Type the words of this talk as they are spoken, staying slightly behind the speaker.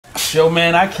Yo,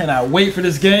 man, I cannot wait for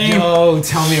this game. Yo,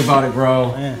 tell me about it,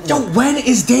 bro. Man. Yo, when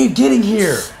is Dave getting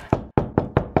here?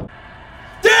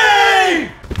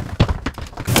 Dave!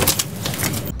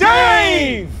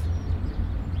 Dave!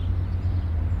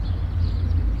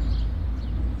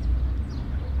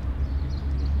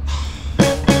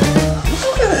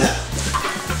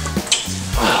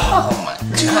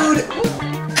 Dude,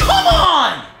 come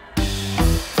on!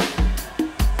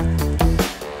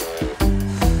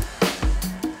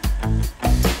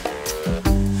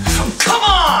 Come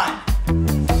on!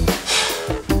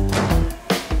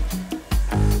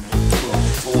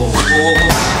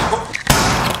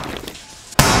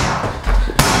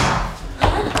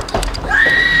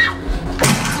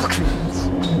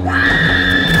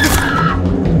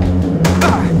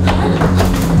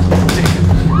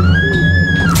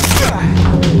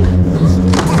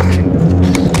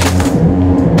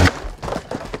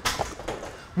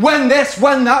 When this,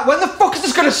 when that, when the fuck is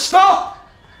this gonna stop?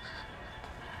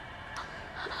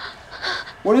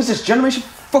 What is this, generation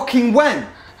fucking when?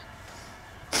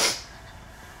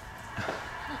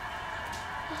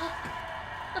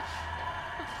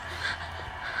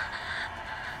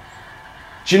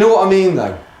 Do you know what I mean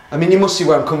though? I mean, you must see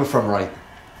where I'm coming from, right?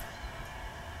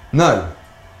 No.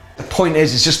 The point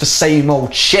is, it's just the same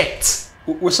old shit.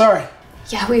 We're sorry.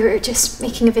 Yeah, we were just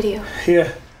making a video.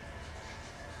 Yeah.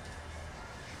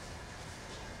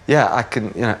 Yeah, I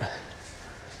can, you know,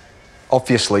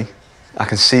 obviously, I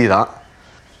can see that.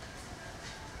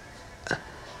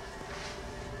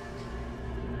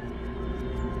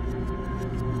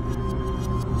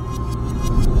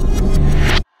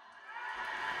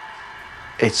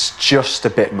 It's just a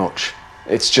bit much.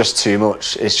 It's just too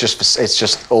much. It's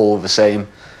just all the same.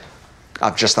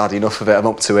 I've just had enough of it. I'm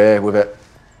up to here with it.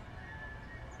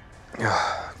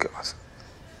 Oh, God.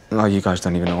 Oh, you guys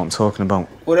don't even know what I'm talking about.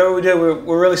 Whatever we did,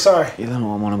 we're really sorry. You don't know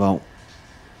what I'm on about.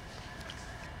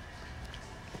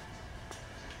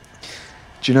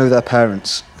 Do you know their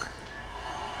parents?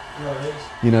 No, his.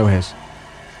 You know his?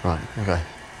 Right, okay.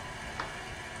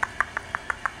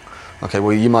 Okay,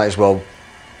 well, you might as well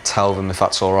tell them if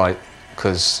that's all right,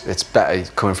 because it's better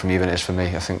coming from you than it is from me.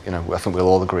 I think, you know, I think we'll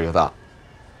all agree with that.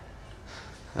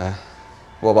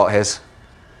 What about his?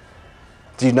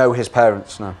 Do you know his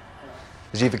parents? No.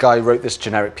 Is he the guy who wrote this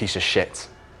generic piece of shit?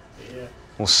 Yeah.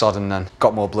 Well, sod him then.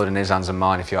 Got more blood in his hands than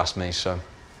mine, if you ask me, so...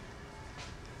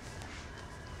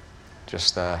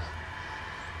 Just, yeah.